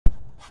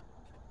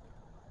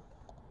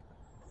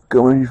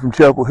Coming to you from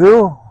Chapel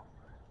Hill,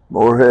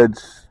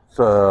 Morehead's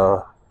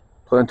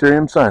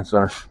Planetarium Science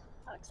Center.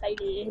 I'm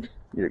excited.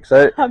 You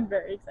excited? I'm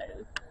very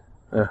excited.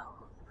 Yeah.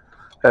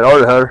 Had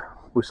Art had her.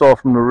 We saw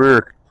from the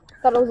rear.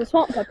 Thought it was a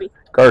swamp puppy.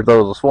 Carter thought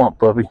it was a swamp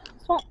puppy.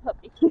 Swamp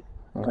puppy.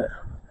 Yeah.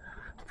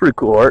 Pretty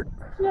cool, Art.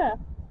 Yeah.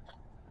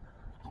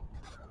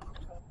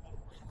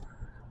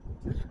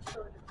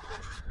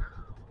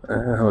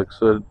 Like I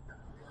said,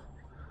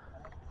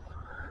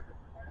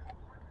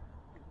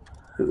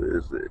 who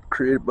is it?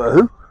 Created by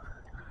who?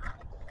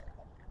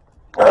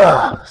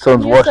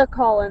 Sons Lisa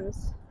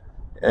Collins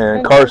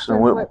and Carson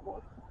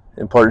Whitmore,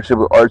 in partnership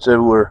with Arts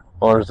Everywhere,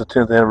 honors the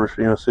 10th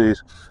anniversary of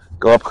UNC's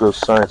Galapagos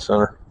Science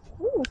Center.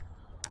 Ooh.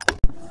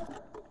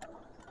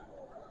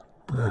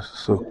 This is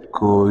so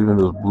cool. Even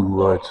those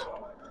blue lights.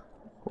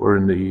 We're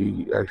in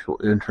the actual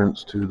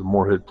entrance to the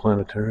Morehead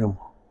Planetarium.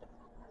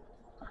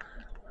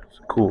 It's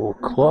a cool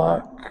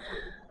clock.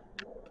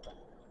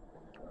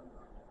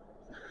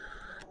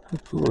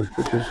 Look at these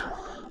pictures.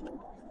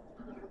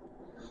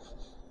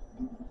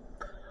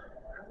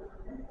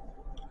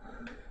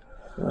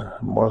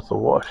 Martha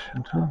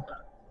Washington.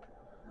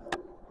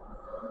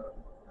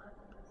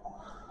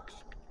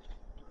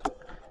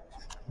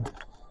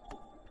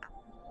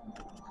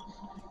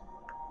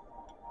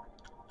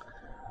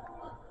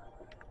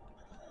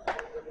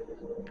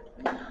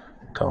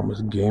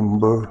 Thomas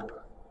Gainsborough.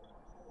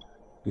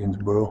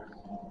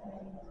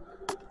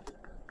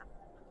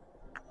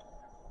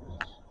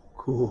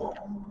 Cool.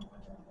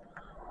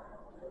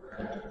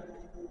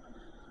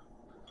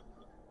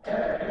 I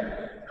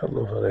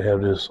love how they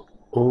have this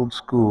old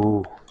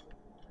school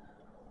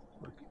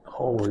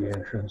hallway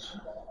entrance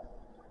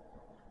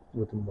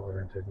with the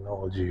modern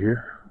technology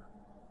here.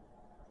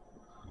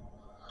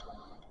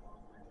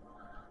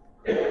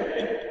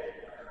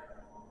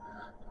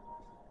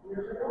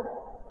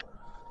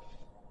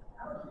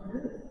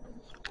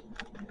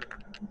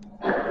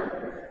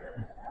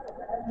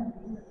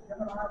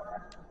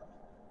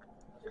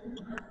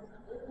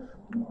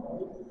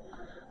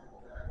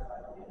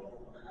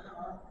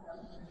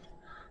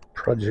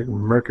 Project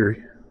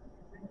Mercury.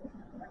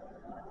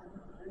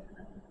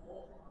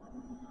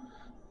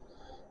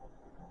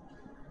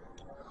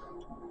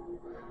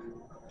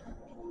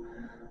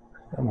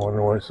 I'm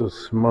wondering why it says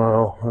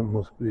smile. That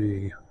must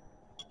be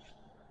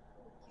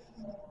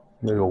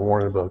maybe a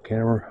warning about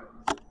camera.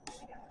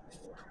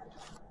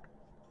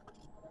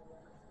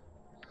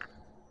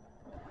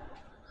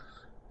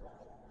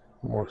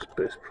 More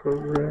space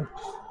program.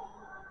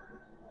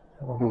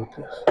 I wonder what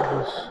this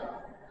is.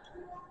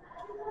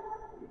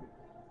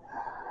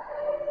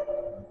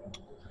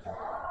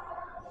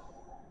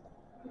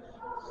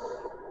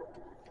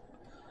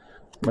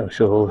 Might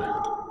show.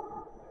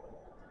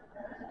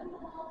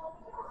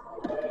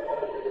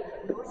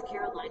 North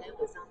Carolina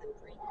was on the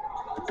brink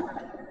of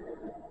transfer.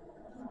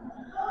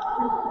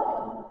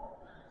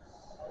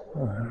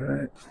 All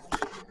right.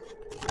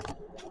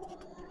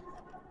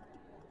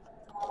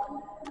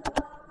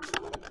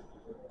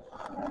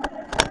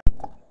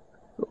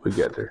 What we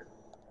got there?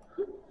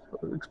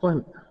 Explain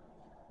it.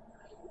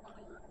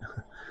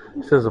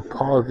 It says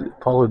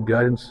Apollo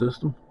guidance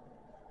system.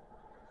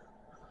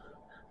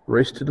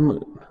 Race to the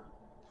moon.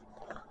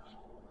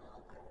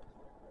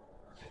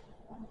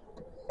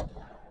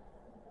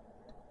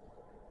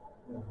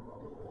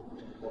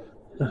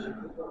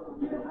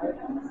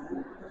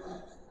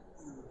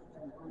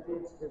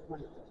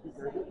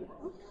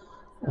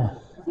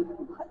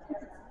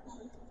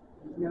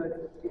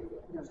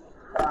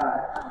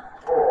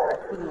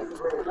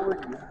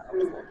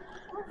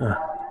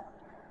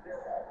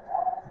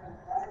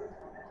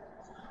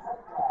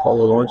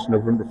 Apollo launched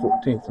November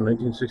 14th,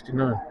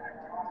 1969.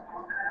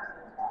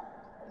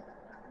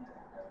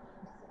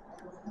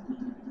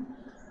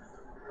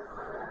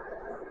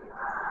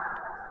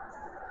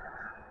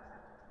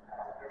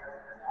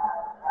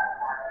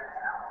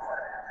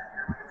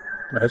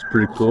 That's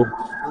pretty cool.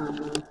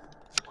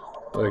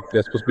 Like,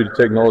 that's supposed to be the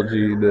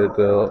technology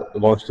that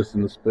launched us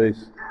into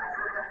space.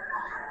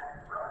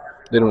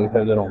 They don't even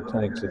have that on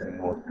tanks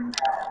anymore.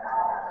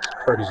 It's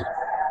crazy.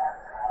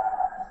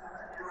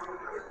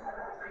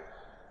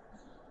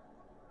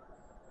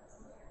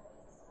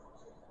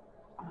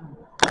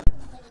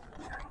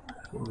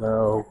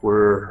 Now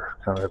we're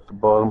kind of at the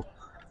bottom.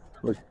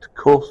 Look at the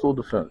coastal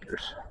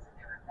defenders.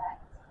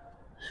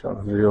 Showing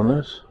a video on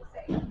this.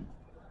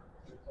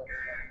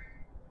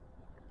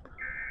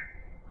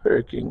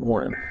 Hurricane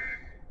warning.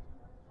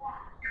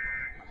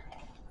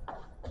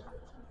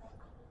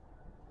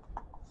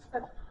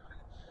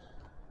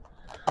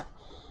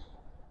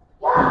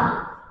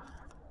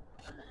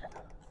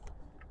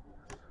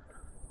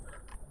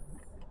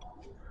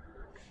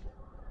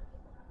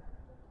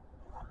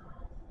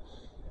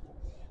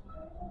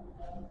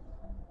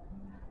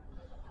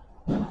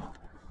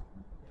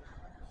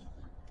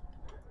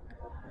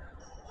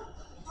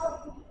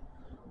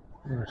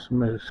 There's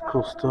some of this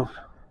cool stuff.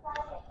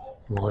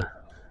 Boy.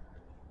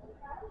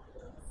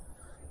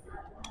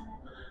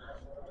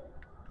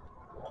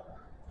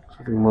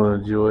 Something I'm gonna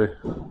enjoy.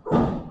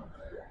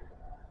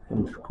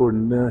 I'm just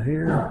recording down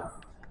here.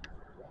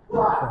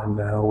 And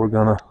now we're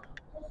gonna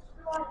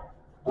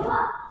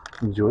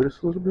enjoy this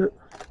a little bit.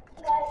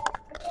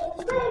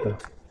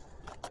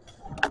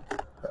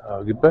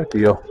 I'll get back to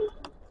y'all.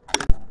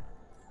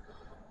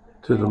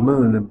 To the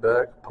moon and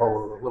back,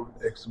 Apollo 11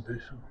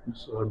 exhibition.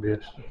 So that'll be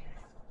interesting.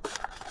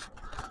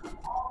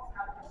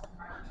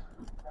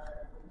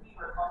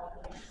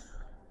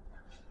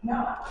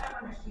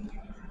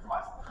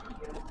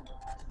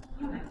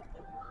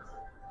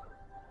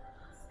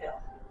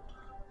 Still,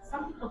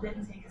 some people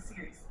didn't take us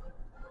seriously.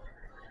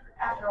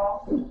 After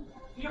all,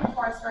 the year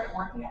before I started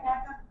working at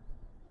NACA,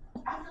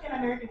 African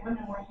American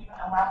women weren't even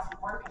allowed to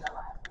work in the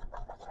lab.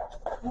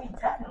 We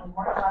definitely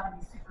weren't allowed to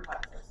be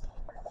supervisors.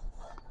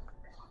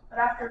 But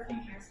after a few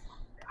years,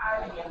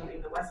 I began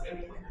leading the West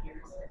Area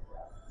computers.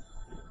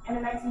 And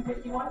in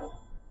 1951,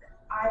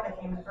 I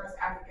became the first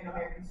African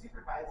American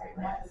supervisor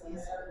in NACA's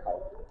history.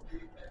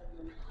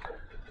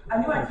 I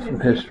knew I couldn't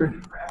Some history.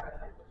 be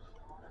forever.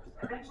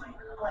 Eventually,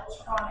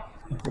 electronic.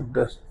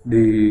 That's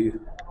the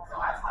So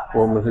I taught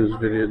woman whose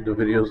the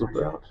video's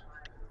about.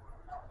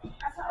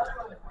 That's how other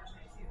women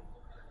fortunate too.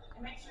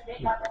 And make sure they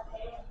got their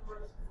pay and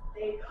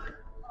they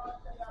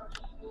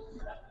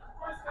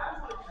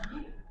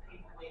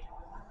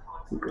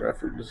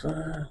Graphic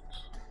designs.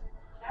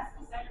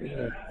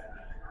 Yeah.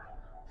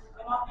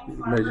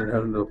 Imagine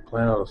having to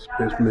plan out a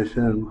space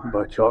mission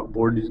by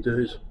chalkboard these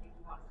days.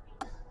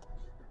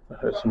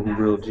 That's some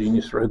real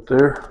genius right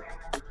there.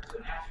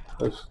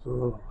 That's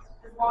the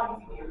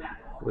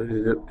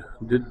lady that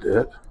did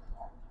that.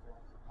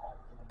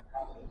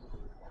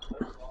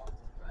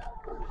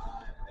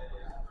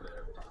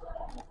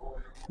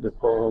 The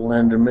Apollo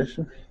lander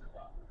mission.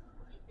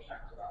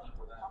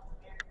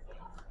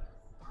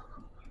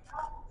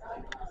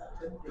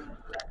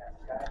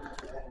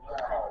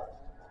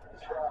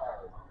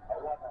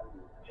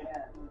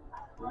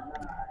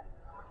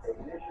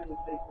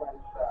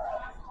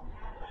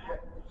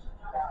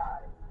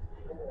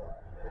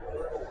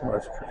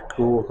 That's pretty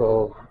cool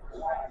how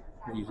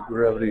use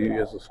gravity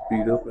as a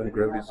speed up and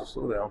gravity as a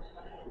slow down.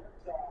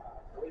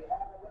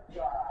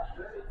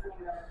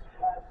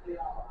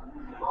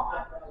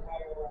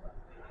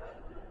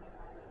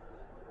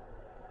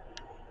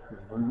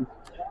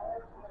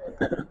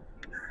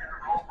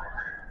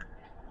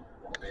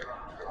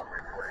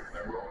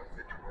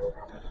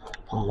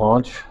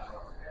 Launch.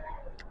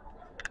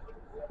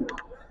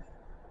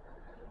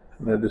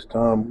 And at this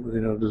time,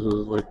 this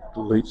was like the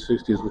late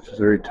 60s, which was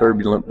very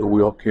turbulent, but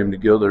we all came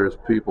together as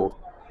people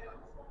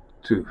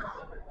to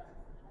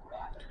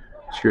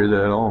cheer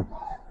that on.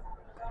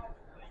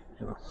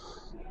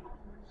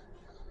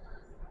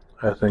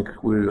 I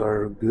think we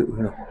are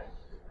good,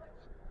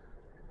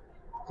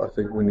 I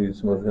think we need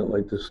some event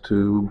like this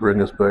to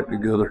bring us back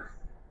together.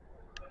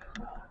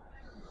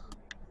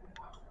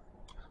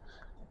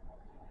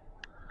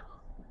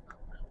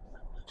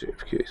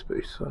 JFK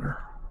Space Center.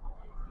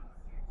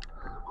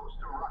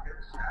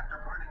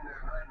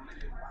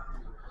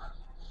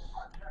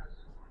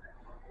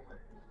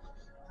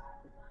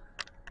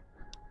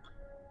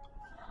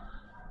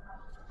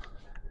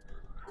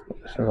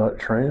 Astronaut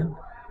training.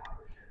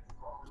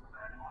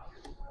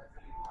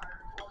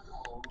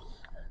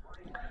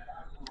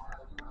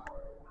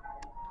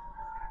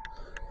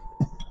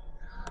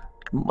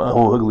 My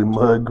whole ugly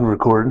mug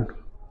recording.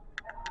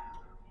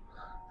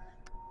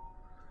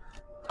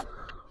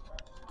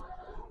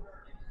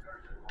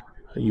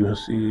 A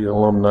UNC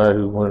alumni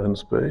who went in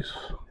space.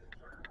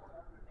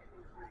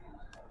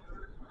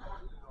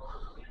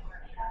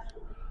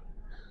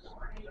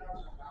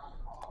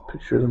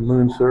 Picture of the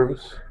moon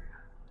service.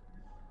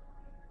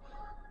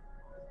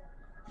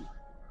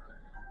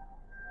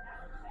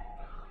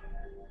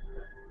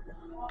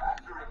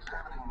 After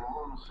examining the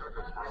moon's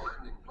surface for a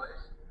landing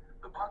place,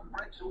 the bug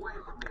breaks away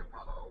from the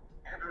Apollo,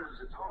 enters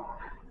its own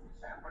orbit,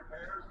 and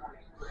prepares for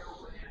its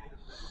trailblazing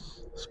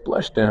ascent.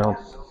 Splashdown.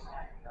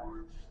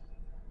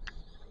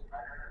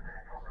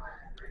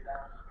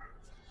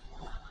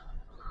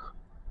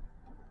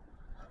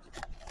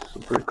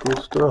 Some pretty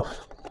cool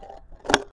stuff.